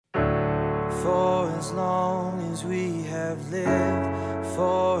For as long as we have lived,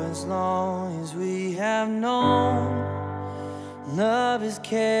 for as long as we have known, love has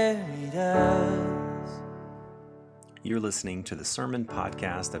carried us. You're listening to the sermon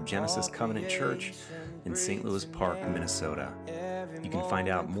podcast of Genesis Covenant Church in St. Louis Park, Minnesota. You can find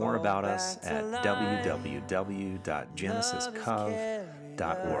out more about us at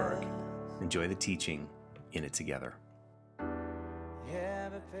www.genesiscov.org. Enjoy the teaching in it together.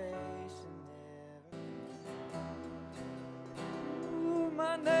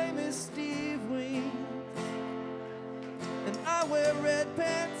 My name is Steve Wing, and I wear red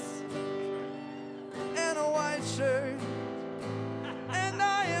pants and a white shirt, and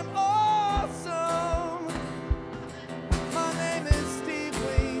I am awesome. My name is Steve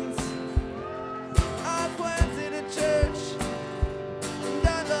Wings. I planted a church, and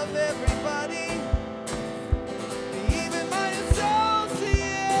I love everybody, even my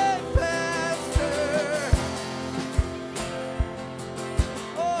associate pastor.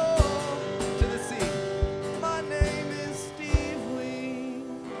 To the sea. My name is Steve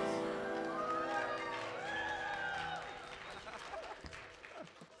Wings.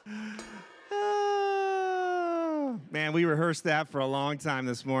 Man, we rehearsed that for a long time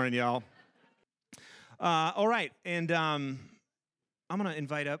this morning, y'all. All right, and I'm going to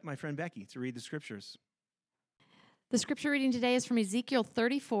invite up my friend Becky to read the scriptures. The scripture reading today is from Ezekiel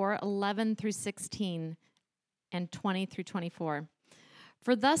 34, 11 through 16, and 20 through 24.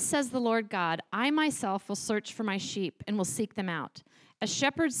 For thus says the Lord God, I myself will search for my sheep and will seek them out. As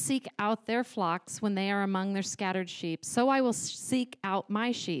shepherds seek out their flocks when they are among their scattered sheep, so I will seek out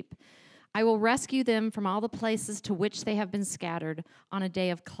my sheep. I will rescue them from all the places to which they have been scattered on a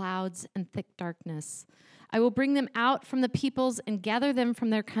day of clouds and thick darkness. I will bring them out from the peoples and gather them from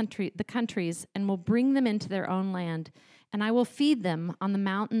the countries, and will bring them into their own land. And I will feed them on the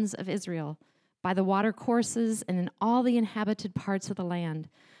mountains of Israel, by the watercourses, and in all the inhabited parts of the land.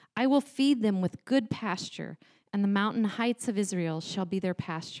 I will feed them with good pasture, and the mountain heights of Israel shall be their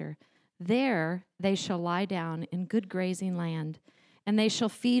pasture. There they shall lie down in good grazing land, and they shall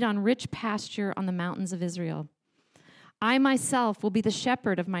feed on rich pasture on the mountains of Israel. I myself will be the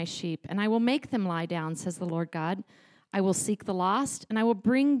shepherd of my sheep, and I will make them lie down, says the Lord God. I will seek the lost, and I will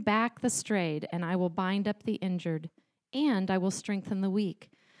bring back the strayed, and I will bind up the injured, and I will strengthen the weak.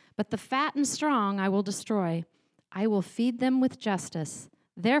 But the fat and strong I will destroy. I will feed them with justice.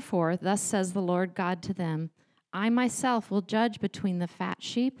 Therefore, thus says the Lord God to them, I myself will judge between the fat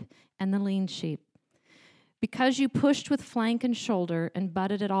sheep and the lean sheep. Because you pushed with flank and shoulder and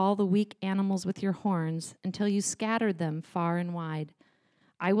butted at all the weak animals with your horns until you scattered them far and wide.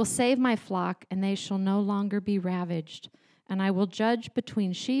 I will save my flock, and they shall no longer be ravaged, and I will judge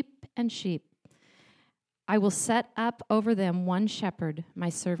between sheep and sheep. I will set up over them one shepherd, my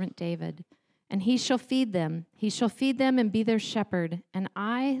servant David, and he shall feed them. He shall feed them and be their shepherd, and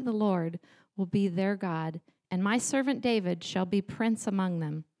I, the Lord, will be their God, and my servant David shall be prince among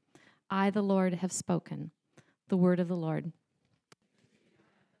them. I, the Lord, have spoken. The word of the Lord.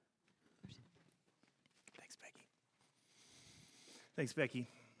 Thanks, Becky. Thanks, Becky.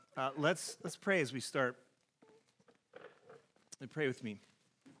 Let's pray as we start. Pray with me.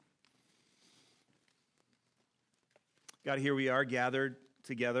 God, here we are gathered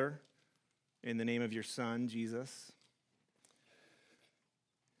together in the name of your Son, Jesus.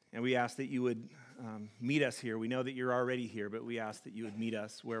 And we ask that you would meet us here. We know that you're already here, but we ask that you would meet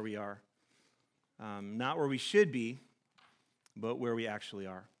us where we are. Not where we should be, but where we actually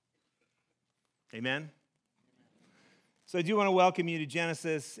are. Amen? So I do want to welcome you to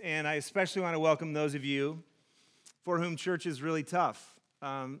Genesis, and I especially want to welcome those of you for whom church is really tough.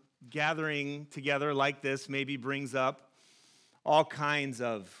 Gathering together like this maybe brings up all kinds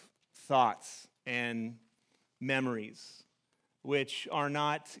of thoughts and memories, which are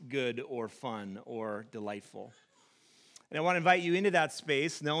not good or fun or delightful. And I want to invite you into that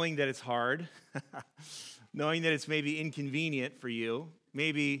space, knowing that it's hard, knowing that it's maybe inconvenient for you.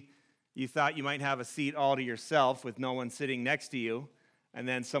 Maybe you thought you might have a seat all to yourself with no one sitting next to you, and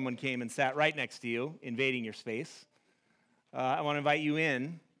then someone came and sat right next to you, invading your space. I want to invite you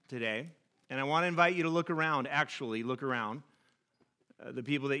in today, and I want to invite you to look around, actually look around, the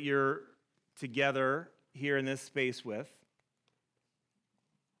people that you're together here in this space with.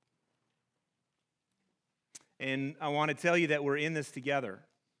 And I want to tell you that we're in this together.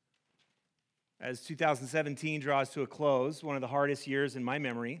 As 2017 draws to a close, one of the hardest years in my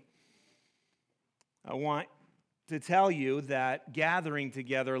memory, I want to tell you that gathering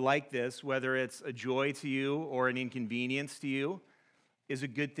together like this, whether it's a joy to you or an inconvenience to you, is a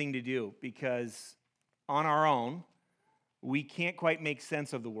good thing to do, because on our own, we can't quite make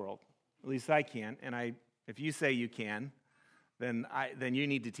sense of the world. At least I can't. And if you say you can, then you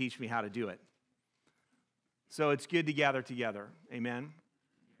need to teach me how to do it. So it's good to gather together. Amen?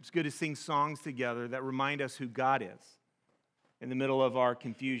 It's good to sing songs together that remind us who God is in the middle of our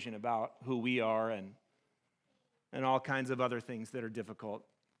confusion about who we are and all kinds of other things that are difficult.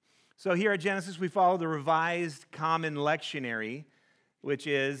 So here at Genesis, we follow the Revised Common Lectionary, which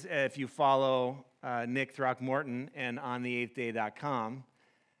is, if you follow Nick Throckmorton and ontheeighthday.com,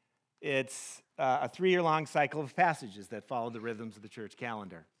 it's a 3-year-long cycle of passages that follow the rhythms of the church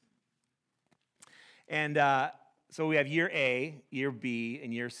calendar. And so we have year A, year B,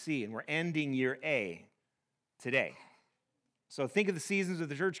 and year C, and we're ending year A today. So think of the seasons of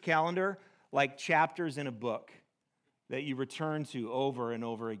the church calendar like chapters in a book that you return to over and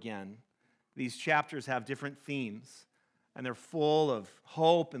over again. These chapters have different themes, and they're full of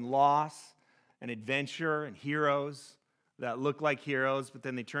hope and loss and adventure and heroes that look like heroes, but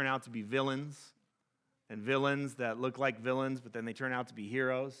then they turn out to be villains, and villains that look like villains, but then they turn out to be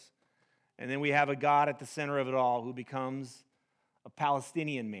heroes. And then we have a God at the center of it all who becomes a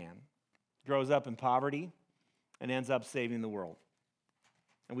Palestinian man, grows up in poverty, and ends up saving the world.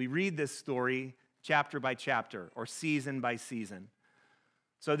 And we read this story chapter by chapter or season by season.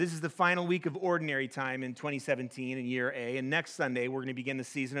 So this is the final week of ordinary time in 2017 in year A. And next Sunday, we're going to begin the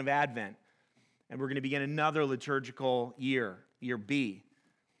season of Advent. And we're going to begin another liturgical year, year B.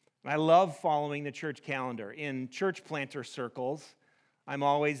 And I love following the church calendar. In church planter circles, I'm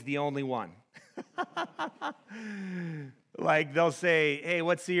always the only one. Like they'll say, hey,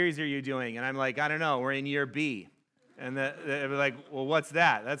 what series are you doing? And I'm like, I don't know, we're in year B. And they're like, well, what's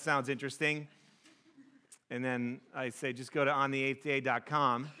that? That sounds interesting. And then I say, just go to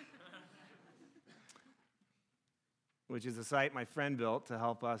ontheeighthday.com, which is a site my friend built to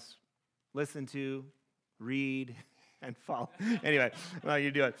help us listen to, read, and follow. Anyway, well,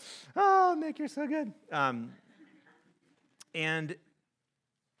 you do it. Oh, Nick, you're so good. And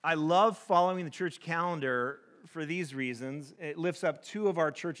I love following the church calendar for these reasons. It lifts up 2 of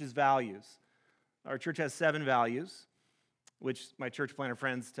our church's values. Our church has 7 values, which my church planter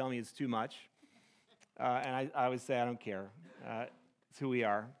friends tell me is too much. And I always say, I don't care. It's who we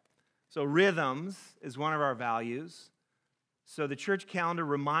are. So rhythms is one of our values. So the church calendar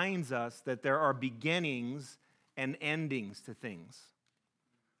reminds us that there are beginnings and endings to things.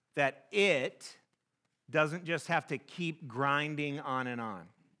 That it doesn't just have to keep grinding on and on.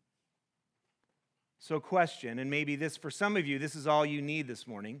 So question, and maybe this, for some of you, this is all you need this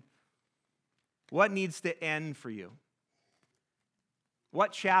morning. What needs to end for you?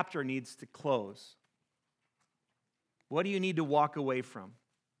 What chapter needs to close? What do you need to walk away from?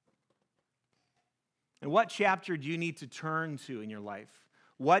 And what chapter do you need to turn to in your life?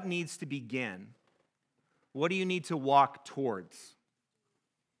 What needs to begin? What do you need to walk towards?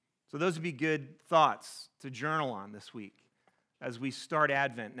 So those would be good thoughts to journal on this week as we start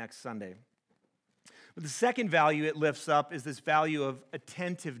Advent next Sunday. But the second value it lifts up is this value of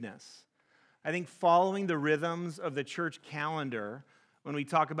attentiveness. I think following the rhythms of the church calendar, when we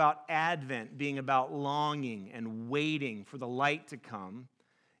talk about Advent being about longing and waiting for the light to come,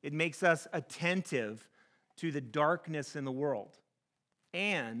 it makes us attentive to the darkness in the world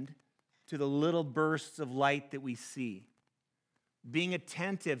and to the little bursts of light that we see. Being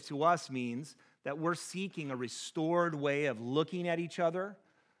attentive to us means that we're seeking a restored way of looking at each other,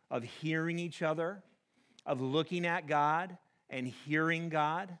 of hearing each other, of looking at God and hearing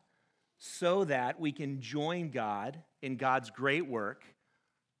God, so that we can join God in God's great work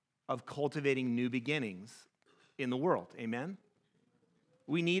of cultivating new beginnings in the world. Amen?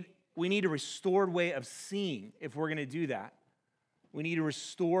 We need a restored way of seeing if we're going to do that. We need a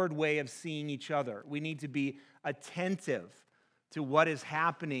restored way of seeing each other. We need to be attentive to what is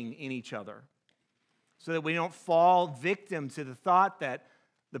happening in each other so that we don't fall victim to the thought that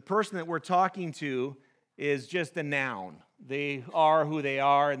the person that we're talking to is just a noun. They are who they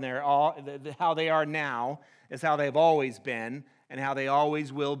are, and how they are now is how they've always been and how they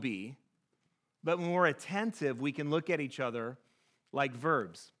always will be. But when we're attentive, we can look at each other like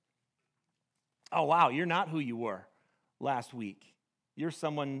verbs. Oh, wow, you're not who you were last week. You're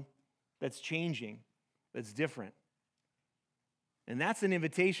someone that's changing, that's different. And that's an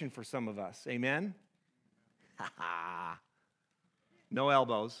invitation for some of us. Amen? No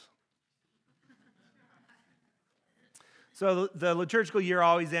elbows. So the liturgical year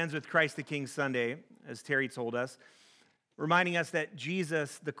always ends with Christ the King Sunday, as Terry told us, reminding us that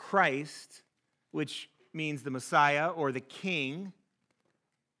Jesus, the Christ, which means the Messiah or the King,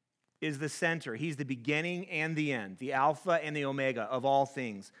 is the center. He's the beginning and the end, the Alpha and the Omega of all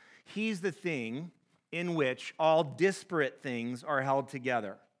things. He's the thing in which all disparate things are held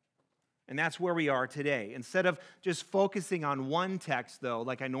together. And that's where we are today. Instead of just focusing on one text, though,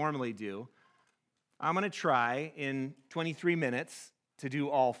 like I normally do, I'm going to try in 23 minutes to do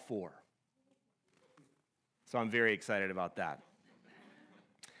all four. So I'm very excited about that.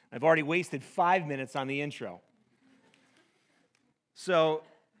 I've already wasted 5 minutes on the intro. So,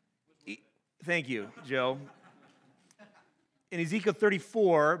 thank you, Joe. In Ezekiel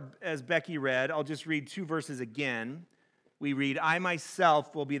 34, as Becky read, I'll just read 2 verses again. We read, I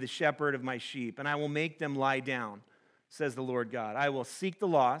myself will be the shepherd of my sheep, and I will make them lie down, says the Lord God. I will seek the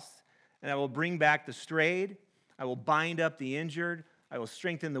lost, and I will bring back the strayed. I will bind up the injured. I will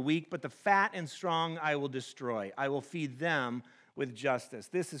strengthen the weak, but the fat and strong I will destroy. I will feed them with justice.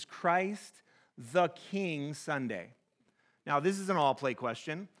 This is Christ the King Sunday. Now, this is an all-play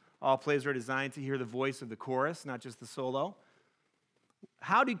question. All plays are designed to hear the voice of the chorus, not just the solo.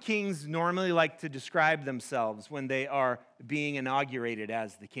 How do kings normally like to describe themselves when they are being inaugurated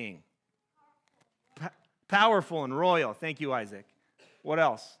as the king? Powerful and royal. Thank you, Isaac. What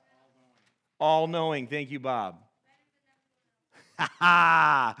else? All-knowing. Thank you, Bob.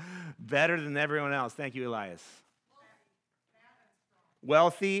 Better than everyone else. Thank you, Elias.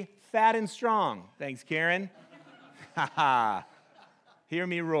 Wealthy, fat, and strong. Thanks, Karen. Hear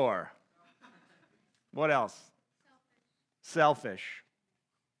me roar. What else? Selfish.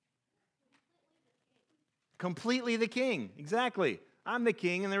 Completely the king. Exactly. I'm the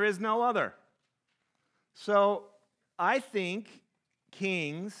king and there is no other. So I think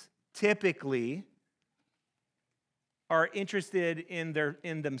kings typically are interested in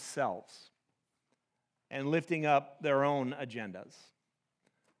themselves and lifting up their own agendas.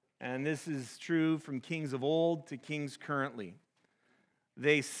 And this is true from kings of old to kings currently.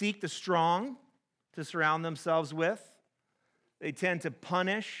 They seek the strong to surround themselves with. They tend to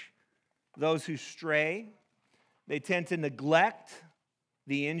punish those who stray. They tend to neglect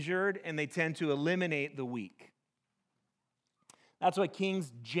the injured, and they tend to eliminate the weak. That's what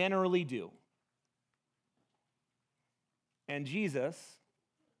kings generally do. And Jesus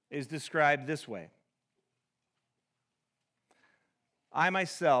is described this way. I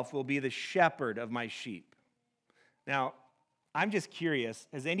myself will be the shepherd of my sheep. Now, I'm just curious,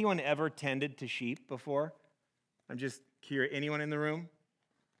 has anyone ever tended to sheep before? I'm just curious. Anyone in the room?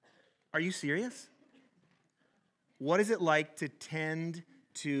 Are you serious? What is it like to tend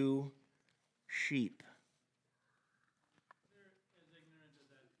to sheep?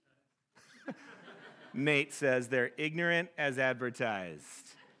 Nate says they're ignorant as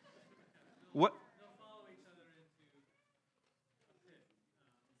advertised. What?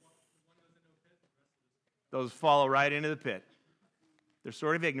 Those follow right into the pit. They're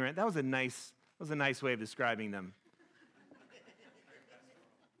sort of ignorant. That was a nice way of describing them.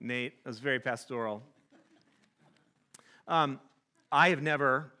 Nate, that was very pastoral. I've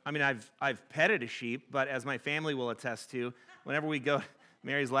petted a sheep, but as my family will attest to, whenever we go,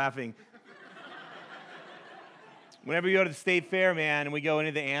 Mary's laughing. Whenever we go to the state fair, man, and we go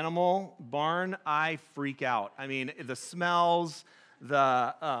into the animal barn, I freak out. I mean, the smells,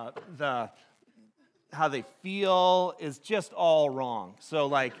 the how they feel is just all wrong. So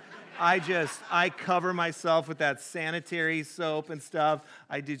like, I cover myself with that sanitary soap and stuff.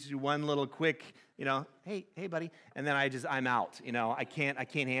 I do one little quick, hey buddy, and then I'm out. I can't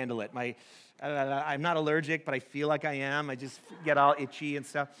handle it. I'm not allergic, but I feel like I am. I just get all itchy and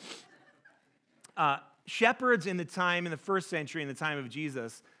stuff. Shepherds in the first century, in the time of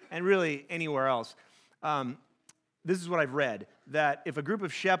Jesus, and really anywhere else, this is what I've read, that if a group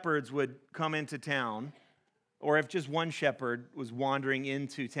of shepherds would come into town, or if just one shepherd was wandering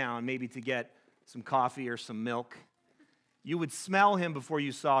into town, maybe to get some coffee or some milk, you would smell him before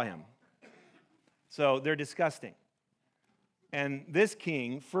you saw him. So they're disgusting. And this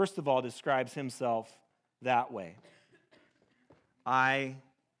king, first of all, describes himself that way. I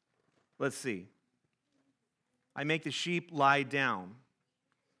make the sheep lie down.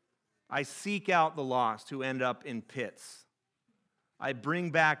 I seek out the lost who end up in pits. I bring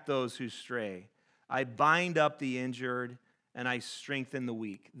back those who stray. I bind up the injured, and I strengthen the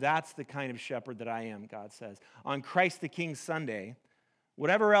weak. That's the kind of shepherd that I am, God says. On Christ the King Sunday,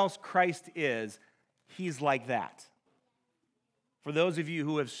 whatever else Christ is, he's like that. For those of you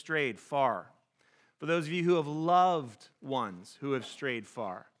who have strayed far, for those of you who have loved ones who have strayed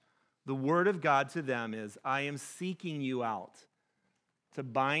far, the word of God to them is, I am seeking you out to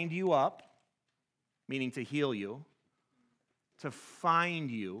bind you up, meaning to heal you, to find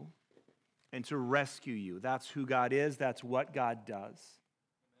you, and to rescue you. That's who God is. That's what God does.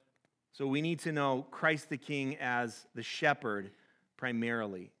 So we need to know Christ the King as the shepherd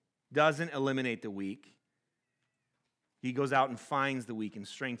primarily. Doesn't eliminate the weak. He goes out and finds the weak and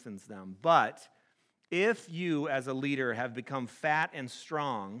strengthens them. But if you, as a leader, have become fat and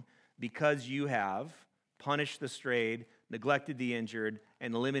strong because you have punished the strayed, neglected the injured,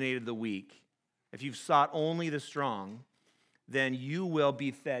 and eliminated the weak, if you've sought only the strong, then you will be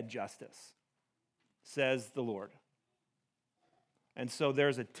fed justice, says the Lord. And so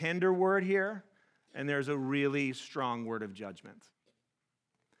there's a tender word here, and there's a really strong word of judgment.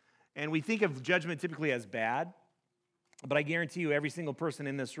 And we think of judgment typically as bad, but I guarantee you, every single person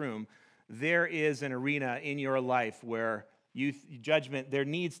in this room, there is an arena in your life where there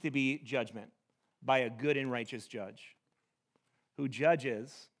needs to be judgment by a good and righteous judge who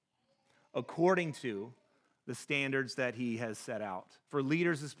judges according to the standards that he has set out. For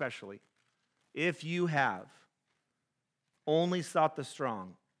leaders especially, if you have only sought the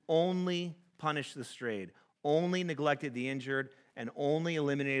strong, only punished the strayed, only neglected the injured, and only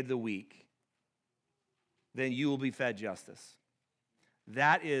eliminated the weak, then you will be fed justice.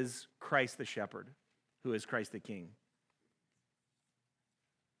 That is Christ the shepherd, who is Christ the king.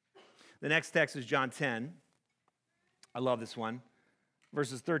 The next text is John 10. I love this one.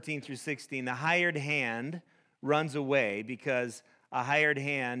 Verses 13 through 16. The hired hand runs away because a hired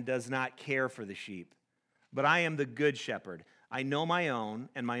hand does not care for the sheep. But I am the good shepherd. I know my own,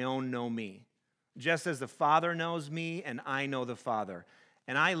 and my own know me. Just as the Father knows me, and I know the Father.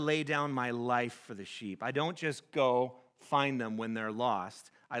 And I lay down my life for the sheep. I don't just go find them when they're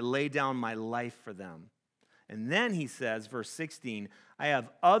lost. I lay down my life for them. And then he says, verse 16, I have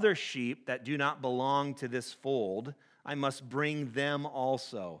other sheep that do not belong to this fold. I must bring them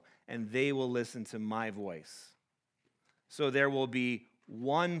also, and they will listen to my voice. So there will be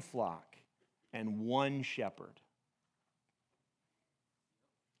one flock and one shepherd.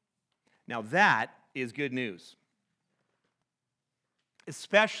 Now that is good news,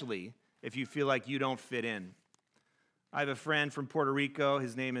 especially if you feel like you don't fit in. I have a friend from Puerto Rico.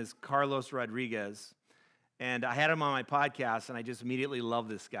 His name is Carlos Rodriguez, and I had him on my podcast, and I just immediately love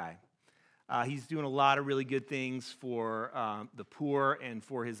this guy. He's doing a lot of really good things for the poor and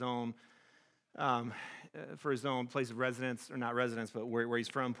for his own place of residence, or not residence, but where he's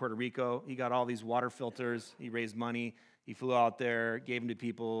from, Puerto Rico. He got all these water filters. He raised money. He flew out there, gave them to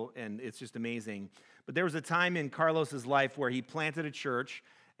people, and it's just amazing. But there was a time in Carlos's life where he planted a church,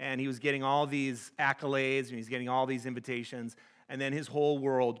 and he was getting all these accolades, and he's getting all these invitations, and then his whole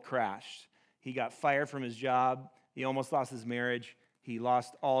world crashed. He got fired from his job. He almost lost his marriage. He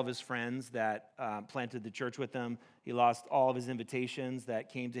lost all of his friends that planted the church with him. He lost all of his invitations that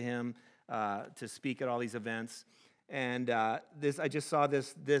came to him to speak at all these events. And I just saw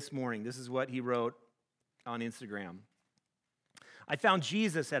this morning. This is what he wrote on Instagram. I found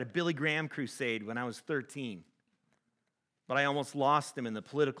Jesus at a Billy Graham crusade when I was 13, but I almost lost him in the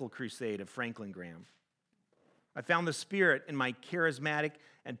political crusade of Franklin Graham. I found the Spirit in my charismatic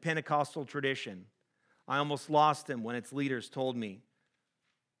and Pentecostal tradition. I almost lost him when its leaders told me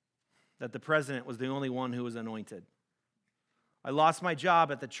that the president was the only one who was anointed. I lost my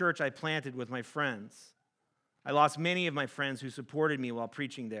job at the church I planted with my friends. I lost many of my friends who supported me while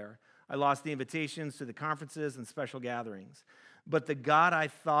preaching there. I lost the invitations to the conferences and special gatherings. But the God I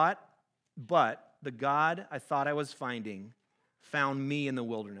thought I was finding found me in the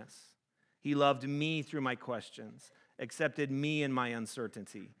wilderness. He loved me through my questions, accepted me in my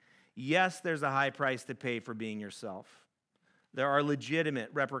uncertainty. Yes, there's a high price to pay for being yourself. There are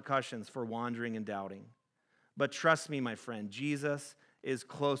legitimate repercussions for wandering and doubting. But trust me, my friend, Jesus is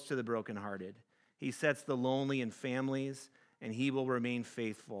close to the brokenhearted. He sets the lonely in families, and he will remain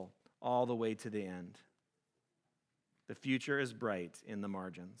faithful all the way to the end. The future is bright in the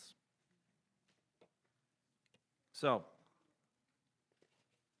margins. So,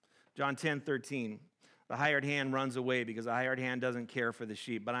 John 10:13, the hired hand runs away because the hired hand doesn't care for the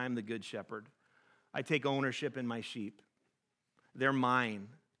sheep, but I am the good shepherd. I take ownership in my sheep. They're mine.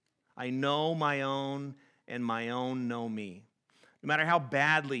 I know my own, and my own know me. No matter how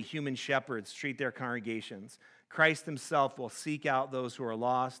badly human shepherds treat their congregations, Christ himself will seek out those who are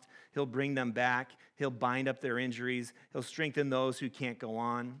lost. He'll bring them back. He'll bind up their injuries. He'll strengthen those who can't go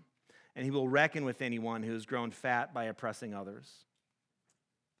on. And he will reckon with anyone who has grown fat by oppressing others.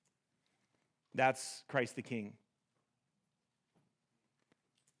 That's Christ the King.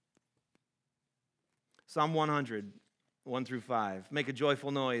 Psalm 100, 1 through 5. Make a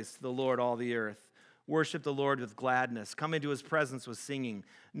joyful noise to the Lord, all the earth. Worship the Lord with gladness. Come into his presence with singing.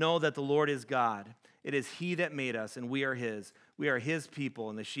 Know that the Lord is God. It is he that made us, and we are his. We are his people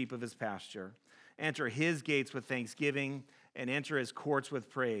and the sheep of his pasture. Enter his gates with thanksgiving, and enter his courts with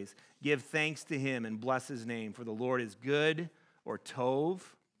praise. Give thanks to him and bless his name, for the Lord is good, or Tov.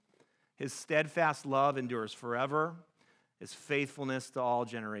 His steadfast love endures forever. his faithfulness to all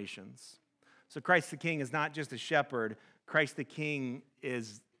generations. So Christ the King is not just a shepherd. Christ the King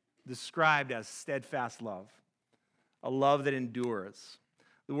is described as steadfast love, a love that endures.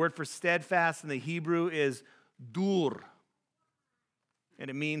 The word for steadfast in the Hebrew is dur, and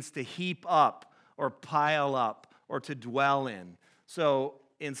it means to heap up or pile up or to dwell in. So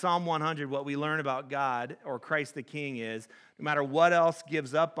in Psalm 100, what we learn about God or Christ the King is no matter what else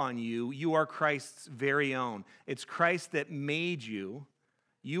gives up on you, you are Christ's very own. It's Christ that made you.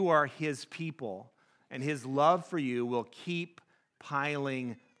 You are his people, and his love for you will keep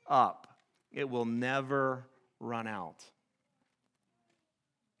piling up. It will never run out.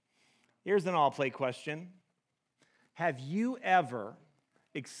 Here's an all-play question. Have you ever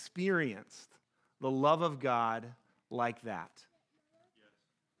experienced the love of God like that?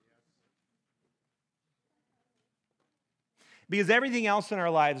 Because everything else in our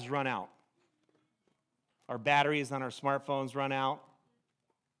lives run out. Our batteries on our smartphones run out.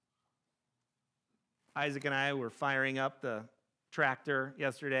 Isaac and I were firing up the tractor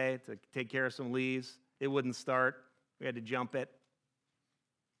yesterday to take care of some leaves. It wouldn't start. We had to jump it.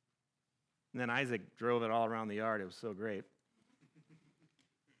 And then Isaac drove it all around the yard. It was so great.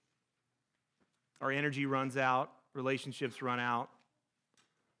 Our energy runs out. Relationships run out.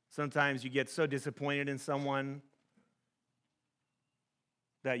 Sometimes you get so disappointed in someone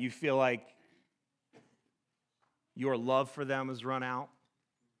that you feel like your love for them has run out.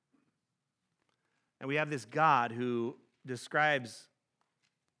 And we have this God who describes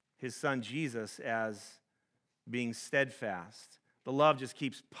his son Jesus as being steadfast. The love just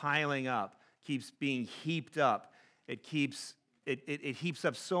keeps piling up, keeps being heaped up. It heaps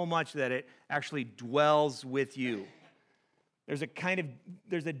up so much that it actually dwells with you. There's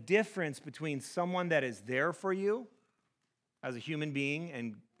a difference between someone that is there for you as a human being,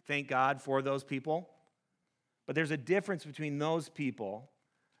 and thank God for those people. But there's a difference between those people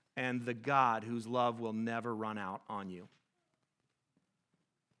and the God whose love will never run out on you.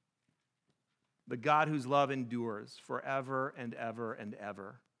 The God whose love endures forever and ever and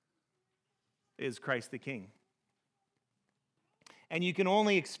ever is Christ the King. And you can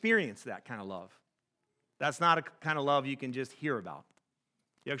only experience that kind of love. That's not a kind of love you can just hear about.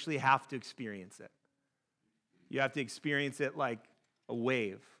 You actually have to experience it. You have to experience it like a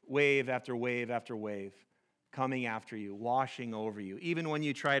wave after wave after wave, coming after you, washing over you, even when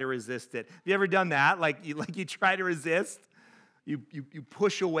you try to resist it. Have you ever done that? Like you try to resist, you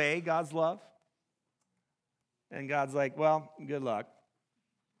push away God's love, and God's like, well, good luck,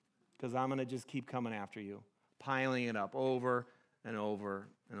 because I'm going to just keep coming after you, piling it up over and over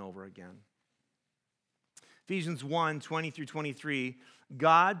and over again. Ephesians 1:20-23,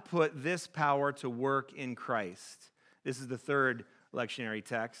 God put this power to work in Christ. This is the third lectionary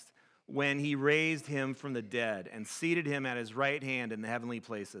text. When he raised him from the dead and seated him at his right hand in the heavenly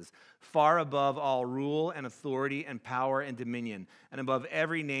places, far above all rule and authority and power and dominion, and above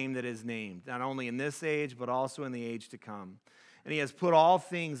every name that is named, not only in this age, but also in the age to come. And he has put all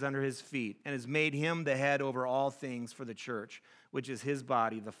things under his feet and has made him the head over all things for the church, which is his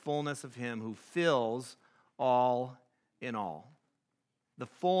body, the fullness of him who fills all in all. The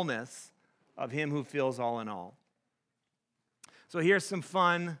fullness of him who fills all in all. So here's some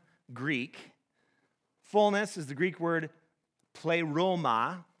fun Greek. Fullness is the Greek word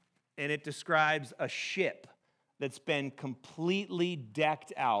pleroma, and it describes a ship that's been completely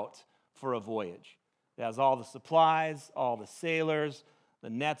decked out for a voyage. It has all the supplies, all the sailors, the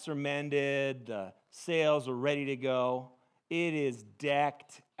nets are mended, the sails are ready to go. It is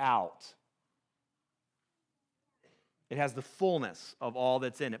decked out. It has the fullness of all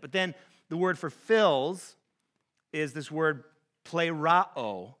that's in it. But then the word for fills is this word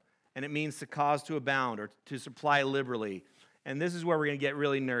plerao, and it means to cause to abound or to supply liberally. And this is where we're going to get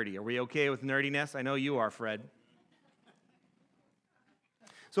really nerdy. Are we okay with nerdiness? I know you are, Fred.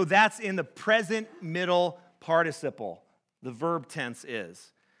 So that's in the present middle participle. The verb tense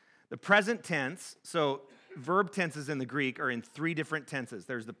is. The present tense, so verb tenses in the Greek are in three different tenses.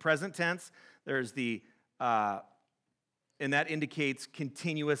 There's the present tense, there's the, and that indicates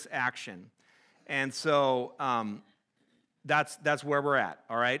continuous action. And so that's where we're at,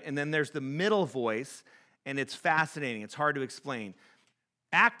 all right? And then there's the middle voice, and it's fascinating. It's hard to explain.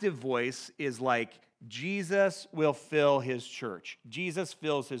 Active voice is like Jesus will fill his church. Jesus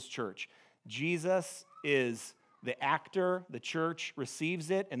fills his church. Jesus is the actor, the church receives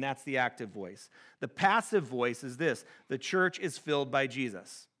it, and that's the active voice. The passive voice is this: the church is filled by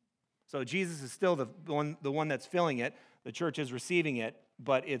Jesus. So Jesus is still the one that's filling it. The church is receiving it,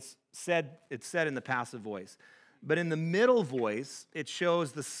 but it's said in the passive voice. But in the middle voice, it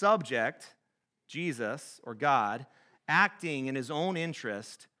shows the subject, Jesus or God, acting in his own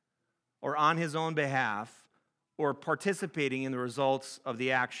interest or on his own behalf or participating in the results of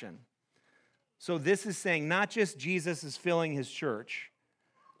the action. So this is saying not just Jesus is filling his church,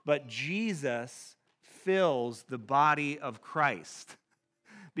 but Jesus fills the body of Christ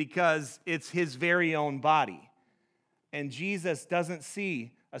because it's his very own body. And Jesus doesn't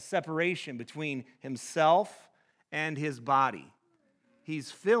see a separation between himself and his body. He's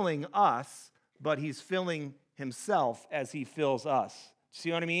filling us, but he's filling himself as he fills us.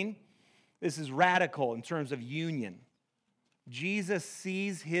 See what I mean? This is radical in terms of union. Jesus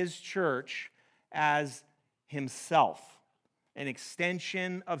sees his church as himself, an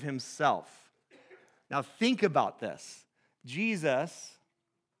extension of himself. Now think about this. Jesus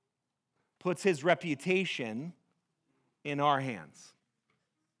puts his reputation in our hands.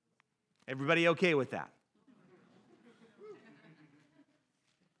 Everybody okay with that?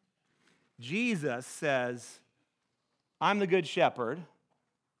 Jesus says, I'm the good shepherd,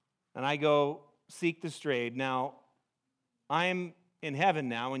 and I go seek the strayed. Now, I'm in heaven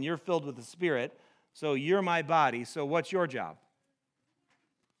now, and you're filled with the Spirit, so you're my body. So what's your job?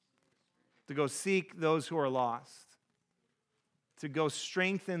 To go seek those who are lost, to go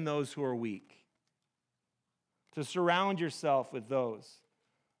strengthen those who are weak, to surround yourself with those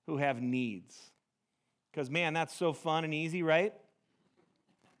who have needs. Because, man, that's so fun and easy, right?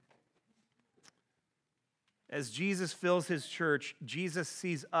 As Jesus fills his church, Jesus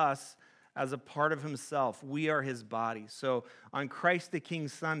sees us as a part of himself. We are his body. So on Christ the King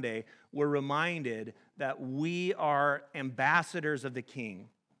Sunday, we're reminded that we are ambassadors of the King.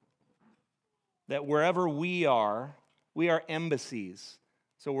 That wherever we are embassies.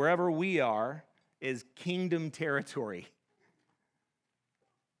 So wherever we are is kingdom territory.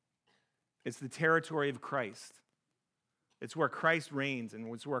 It's the territory of Christ. It's where Christ reigns and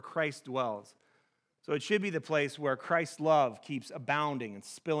it's where Christ dwells. So it should be the place where Christ's love keeps abounding and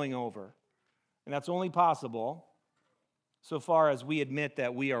spilling over. And that's only possible so far as we admit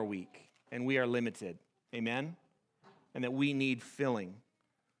that we are weak and we are limited. Amen? And that we need filling.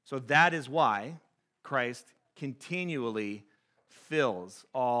 So that is why Christ continually fills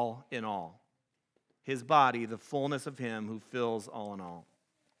all in all. His body, the fullness of him who fills all in all.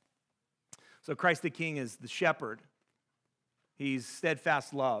 So Christ the King is the shepherd. He's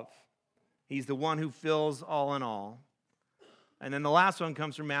steadfast love. He's the one who fills all in all. And then the last one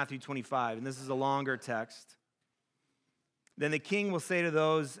comes from Matthew 25, and this is a longer text. Then the king will say to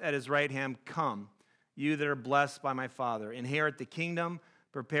those at his right hand, come, you that are blessed by my Father, inherit the kingdom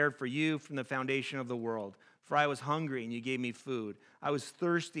prepared for you from the foundation of the world. For I was hungry, and you gave me food. I was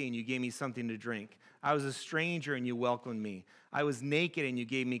thirsty, and you gave me something to drink. I was a stranger, and you welcomed me. I was naked, and you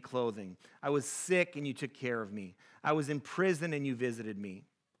gave me clothing. I was sick, and you took care of me. I was in prison, and you visited me.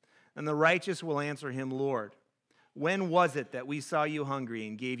 And the righteous will answer him, Lord, when was it that we saw you hungry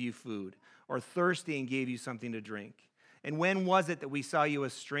and gave you food, or thirsty and gave you something to drink? And when was it that we saw you a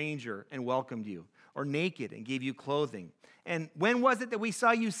stranger and welcomed you, or naked and gave you clothing? And when was it that we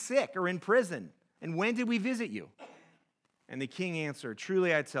saw you sick or in prison? And when did we visit you? And the king answered,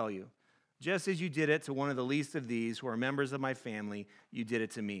 truly I tell you, just as you did it to one of the least of these who are members of my family, you did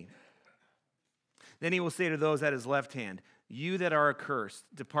it to me. Then he will say to those at his left hand, you that are accursed,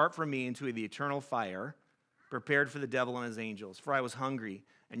 depart from me into the eternal fire, prepared for the devil and his angels. For I was hungry,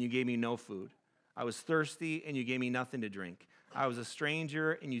 and you gave me no food. I was thirsty, and you gave me nothing to drink. I was a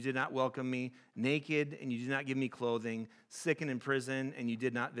stranger, and you did not welcome me, naked, and you did not give me clothing, sick and in prison, and you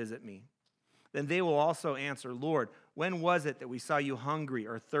did not visit me. Then they will also answer, Lord, when was it that we saw you hungry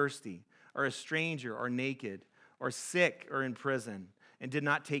or thirsty, or a stranger or naked, or sick or in prison, and did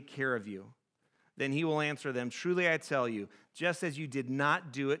not take care of you? Then he will answer them, truly I tell you, just as you did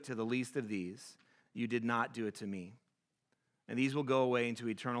not do it to the least of these, you did not do it to me. And these will go away into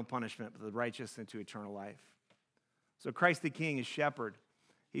eternal punishment, but the righteous into eternal life. So Christ the King is shepherd.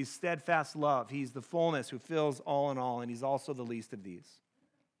 He's steadfast love. He's the fullness who fills all in all, and he's also the least of these.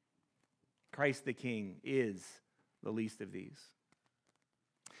 Christ the King is the least of these.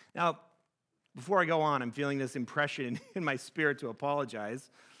 Now, before I go on, I'm feeling this impression in my spirit to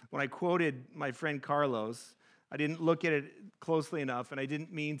apologize. When I quoted my friend Carlos, I didn't look at it closely enough, and I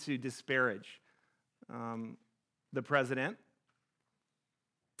didn't mean to disparage the president.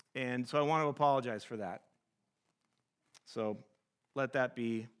 And so I want to apologize for that. So let that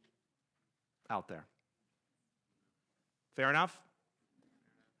be out there. Fair enough?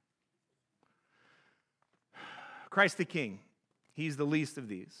 Christ the King, he's the least of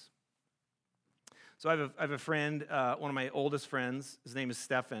these. So I have a friend, one of my oldest friends. His name is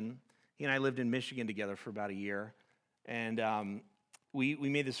Stefan. He and I lived in Michigan together for about a year. And we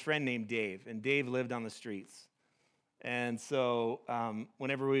made this friend named Dave. And Dave lived on the streets. And so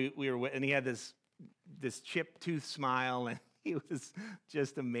whenever we were, and he had this chipped tooth smile, and he was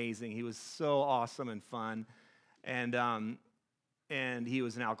just amazing. He was so awesome and fun. And he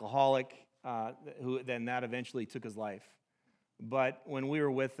was an alcoholic who then that eventually took his life. But when we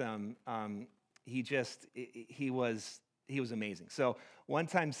were with him, he was amazing. So one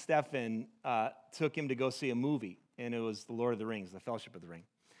time Stefan took him to go see a movie, and it was The Lord of the Rings, The Fellowship of the Ring.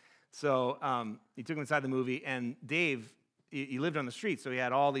 So he took him inside the movie, and Dave, he lived on the street, so he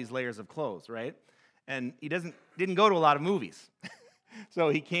had all these layers of clothes, right? And he didn't go to a lot of movies. So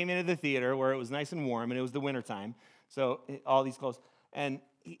he came into the theater where it was nice and warm, and it was the wintertime, so all these clothes. And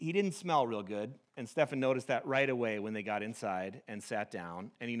he didn't smell real good, and Stefan noticed that right away when they got inside and sat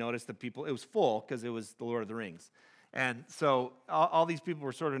down, and he noticed the people, it was full because it was The Lord of the Rings. And so all these people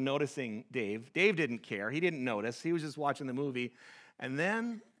were sort of noticing Dave. Dave didn't care. He didn't notice. He was just watching the movie. And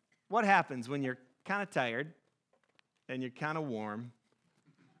then what happens when you're kind of tired and you're kind of warm?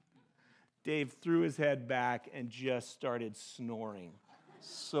 Dave threw his head back and just started snoring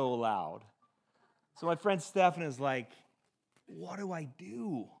so loud. So my friend Stefan is like, what do I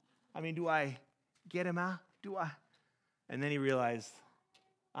do? I mean, do I get him out? And then he realized,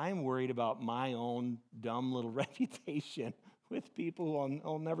 I'm worried about my own dumb little reputation with people who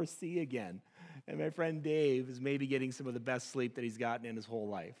I'll never see again. And my friend Dave is maybe getting some of the best sleep that he's gotten in his whole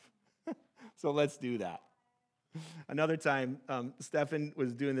life. So let's do that. Another time, Stefan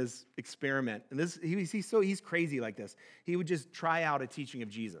was doing this experiment, and he's crazy like this. He would just try out a teaching of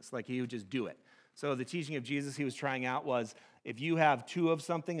Jesus, like he would just do it. So the teaching of Jesus he was trying out was, if you have two of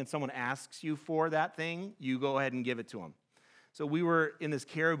something and someone asks you for that thing, you go ahead and give it to them. So we were in this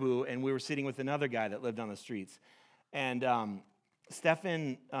Caribou, and we were sitting with another guy that lived on the streets, and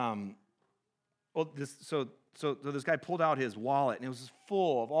Stefan, So this guy pulled out his wallet, and it was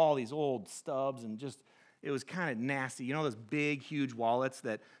full of all these old stubs, and just, it was kind of nasty. You know those big, huge wallets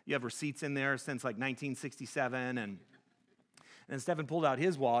that you have receipts in there since like 1967? And Stefan pulled out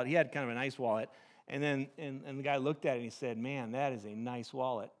his wallet. He had kind of a nice wallet. And then and the guy looked at it, and he said, man, that is a nice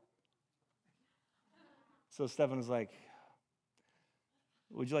wallet. So Stefan was like,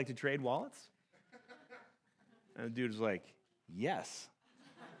 would you like to trade wallets? And the dude was like, yes.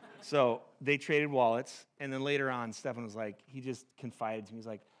 So they traded wallets, and then later on, Stefan was like, he just confided to me. He's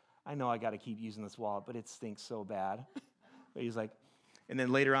like, I know I got to keep using this wallet, but it stinks so bad. But he's like, and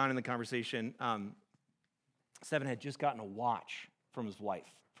then later on in the conversation, Stefan had just gotten a watch from his wife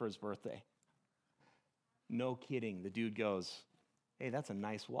for his birthday. No kidding. The dude goes, hey, that's a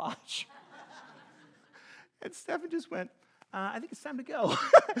nice watch. And Stefan just went, I think it's time to go.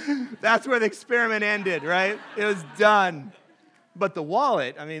 That's where the experiment ended, right? It was done. But the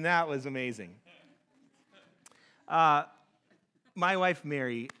wallet, I mean, that was amazing. My wife,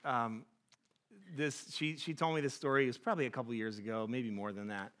 Mary, she told me this story. It was probably a couple years ago, maybe more than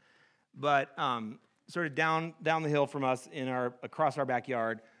that. But sort of down the hill from us, across our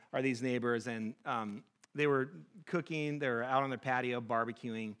backyard, are these neighbors, and they were cooking. They were out on their patio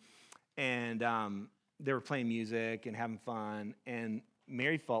barbecuing, and they were playing music and having fun. And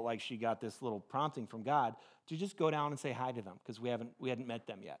Mary felt like she got this little prompting from God to just go down and say hi to them, because we hadn't met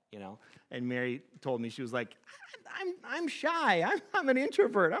them yet, you know. And Mary told me, she was like, I'm shy. I'm an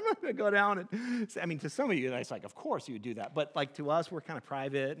introvert. I'm not going to go down and say, I mean, to some of you, it's like, of course you would do that. But like to us, we're kind of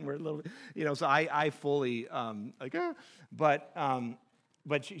private, and we're a little, you know. So I fully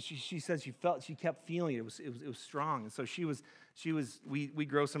But she said she kept feeling it. It was strong, and so we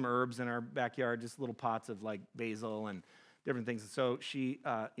grow some herbs in our backyard, just little pots of like basil and different things. And so she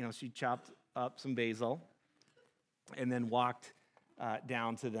chopped up some basil, and then walked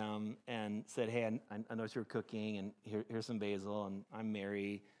down to them and said, "Hey, I noticed you're cooking, and here's some basil, and I'm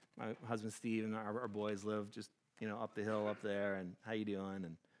Mary, my husband Steve, and our boys live just up the hill up there, and how you doing?"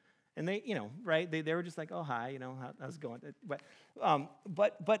 And they, right? They were just like, "Oh, hi, how's it going?"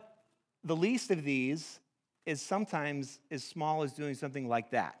 But the least of these is sometimes as small as doing something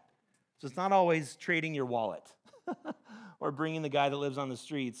like that. So it's not always trading your wallet or bringing the guy that lives on the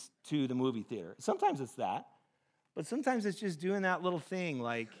streets to the movie theater. Sometimes it's that, but sometimes it's just doing that little thing.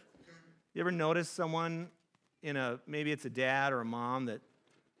 Like, you ever notice someone maybe it's a dad or a mom that,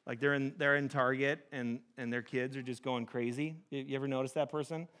 like, they're in Target and their kids are just going crazy. You ever notice that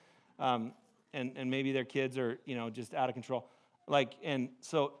person? And maybe their kids are, just out of control. Like, and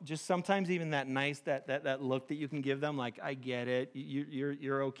so just sometimes even that nice, that look that you can give them, like, I get it,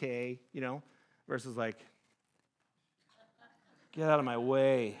 you're okay, versus like, get out of my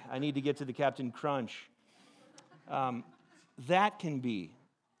way, I need to get to the Captain Crunch. That can be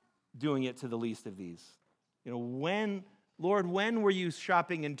doing it to the least of these. When were you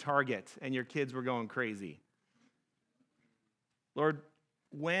shopping in Target and your kids were going crazy? Lord,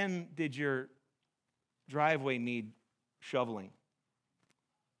 when did your driveway need shoveling?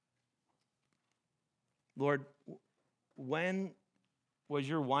 Lord, when was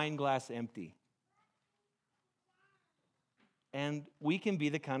your wine glass empty? And we can be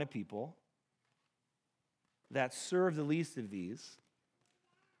the kind of people that serve the least of these,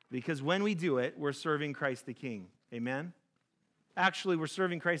 because when we do it, we're serving Christ the King. Amen? Actually, we're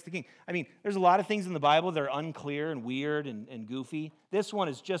serving Christ the King. I mean, there's a lot of things in the Bible that are unclear and weird and goofy. This one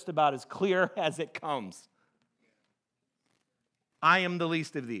is just about as clear as it comes. I am the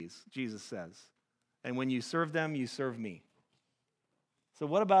least of these, Jesus says. And when you serve them, you serve me. So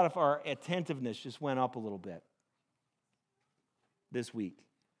what about if our attentiveness just went up a little bit this week?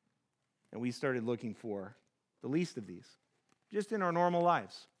 And we started looking for the least of these, just in our normal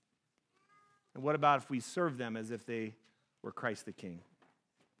lives. And what about if we serve them as if they were Christ the King?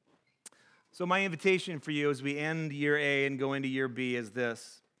 So my invitation for you as we end year A and go into year B is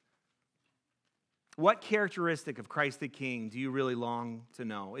this. What characteristic of Christ the King do you really long to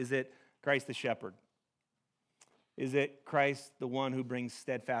know? Is it Christ the shepherd? Is it Christ the one who brings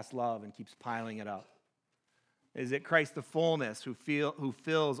steadfast love and keeps piling it up? Is it Christ the fullness who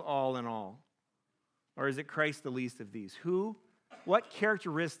fills all in all? Or is it Christ the least of these? What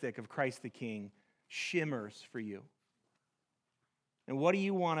characteristic of Christ the King shimmers for you? And what do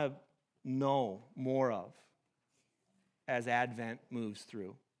you want to know more of as Advent moves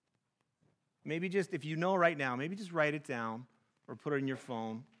through? Maybe just, if you know right now, maybe just write it down or put it in your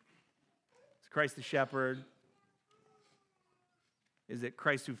phone. Is Christ the shepherd? Is it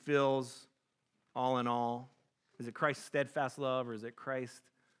Christ who fills all in all? Is it Christ's steadfast love, or is it Christ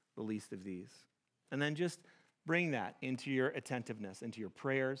the least of these? And then just bring that into your attentiveness, into your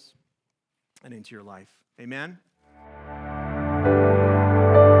prayers, and into your life. Amen?